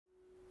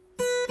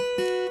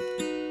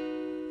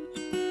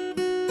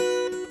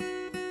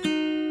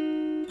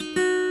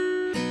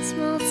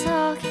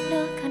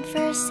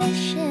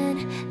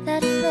conversation.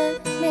 That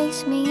look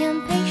makes me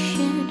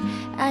impatient.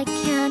 I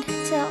can't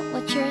tell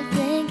what you're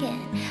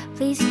thinking.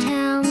 Please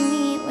tell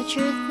me what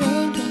you're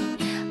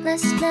thinking.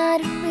 Last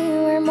night we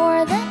were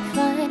more than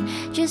fine.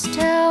 Just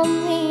tell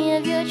me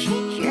if you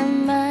change your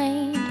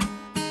mind.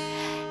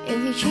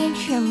 If you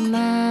change your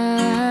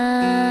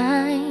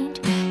mind.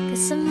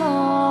 'Cause I'm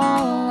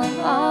all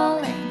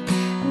in.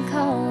 I'm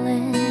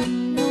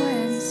calling, no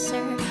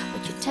answer.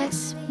 Would you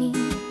text me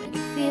when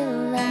you feel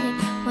like,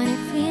 when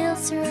it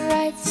feels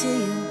right to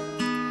you?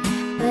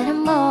 But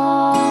I'm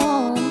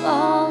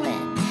all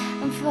in.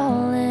 I'm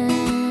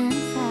falling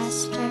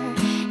faster.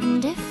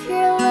 And if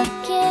you're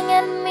looking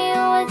at me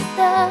with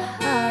the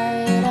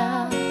heart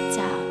of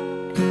doubt,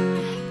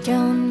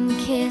 don't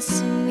kiss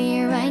me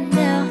right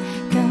now.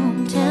 Don't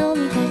tell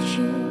me that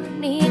you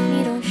need me.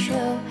 Don't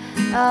show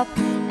up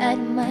at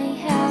my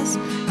house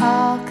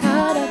all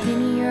caught up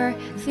in your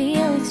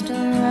feelings.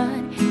 Don't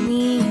run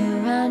me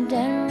round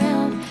and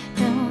round.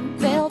 Don't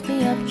build me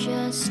up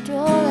just to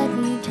let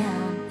me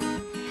down.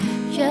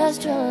 Just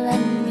to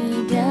let me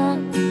down.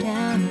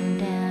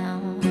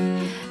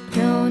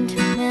 Don't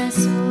mess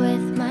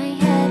with my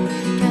head.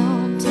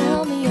 Don't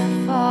tell me you're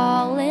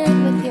falling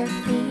with your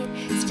feet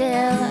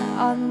still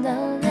on the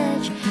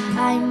ledge.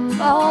 I'm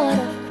all out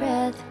of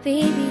breath,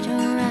 baby,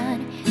 don't run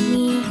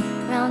me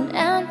round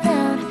and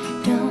round.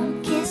 Don't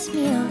kiss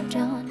me, oh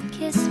don't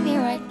kiss me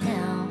right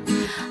now.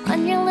 On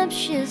your lips,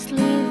 just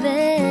leave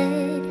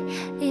it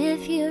if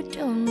you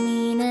don't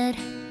mean it.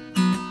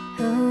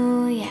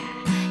 Oh yeah,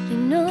 you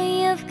know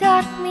you've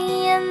got me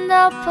in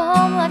the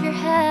palm of your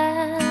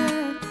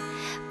hand,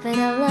 but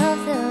I love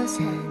those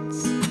hands.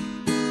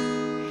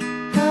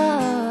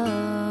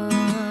 Oh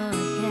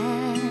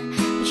yeah,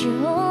 but you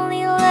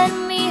only let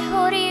me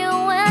hold you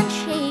and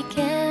shake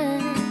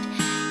it.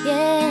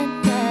 Yeah,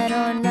 I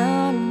don't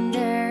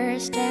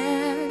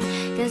understand.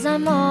 'Cause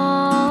I'm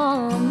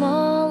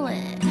all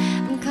in.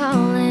 I'm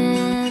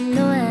calling,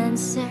 no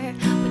answer.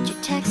 Would you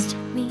text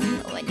me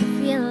when you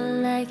feel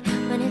like,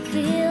 when it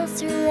feels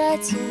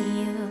right to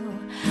you?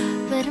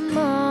 But I'm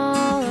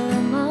all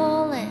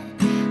in.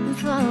 I'm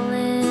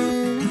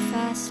falling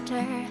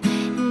faster.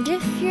 And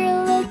if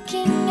you're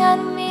looking at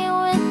me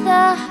with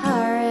the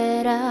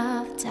heart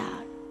of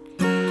doubt,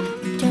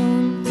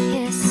 don't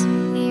kiss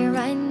me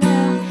right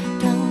now.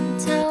 Don't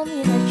tell me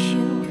that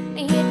you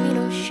need me.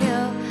 Don't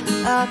show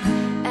up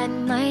at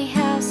my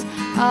house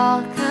all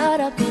caught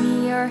up in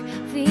your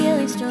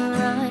feelings. Don't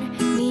run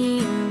me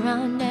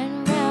round and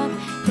round.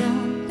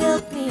 Don't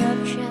build me up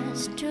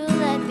just to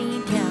let me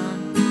down.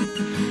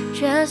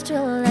 Just to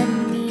let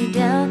me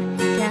down.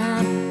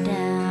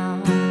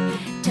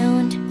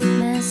 Don't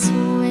mess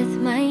with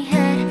my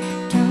head.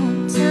 Don't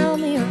tell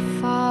me you're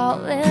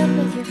falling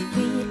with your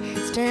feet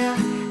still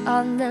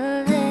on the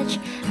ledge.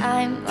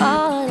 I'm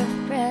all out of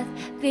breath,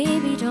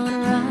 baby, don't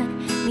run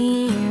me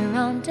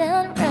round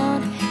and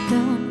round.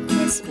 Don't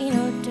kiss me,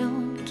 no,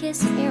 don't kiss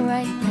me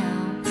right now.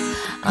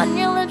 On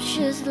your lips,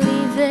 just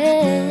leave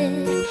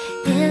it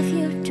if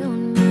you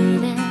don't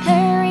mean it.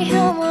 Hurry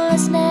home,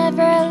 let's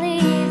never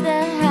leave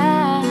the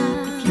house.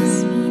 If you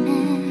mean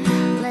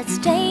it, let's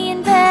stay in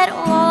bed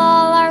while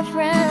all our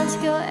friends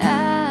go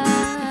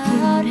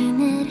out. If you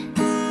mean it,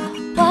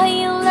 why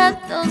you let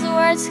those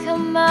words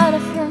come out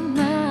of your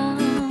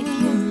mouth? If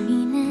you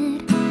mean it,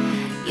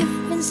 you've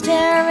been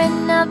staring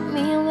at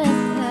me with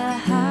the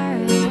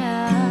heart of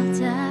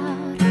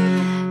doubt.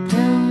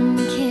 Don't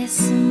kiss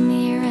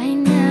me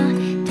right now.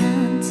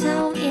 Don't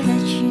tell me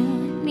that you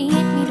need me.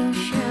 Don't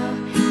show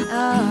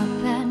up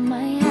at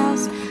my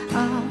house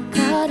all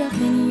caught up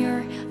in your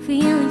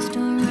feelings.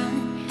 Don't run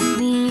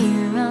me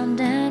round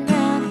and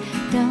round.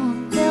 Don't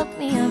build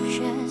me up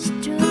just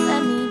to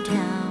let me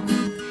down.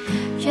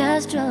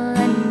 Just to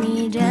let me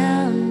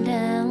down.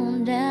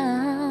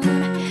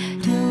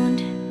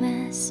 Don't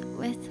mess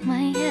with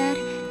my head.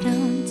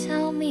 Don't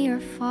tell me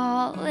you're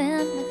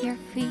falling with your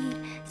feet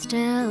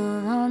still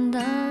on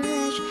the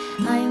ledge.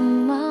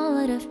 I'm all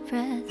out of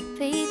breath,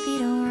 baby,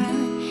 don't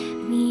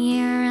run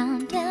me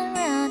around and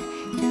round.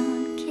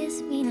 Don't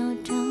kiss me, no,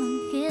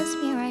 don't kiss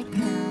me right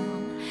now.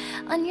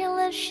 On your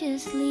lips,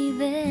 just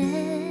leave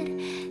it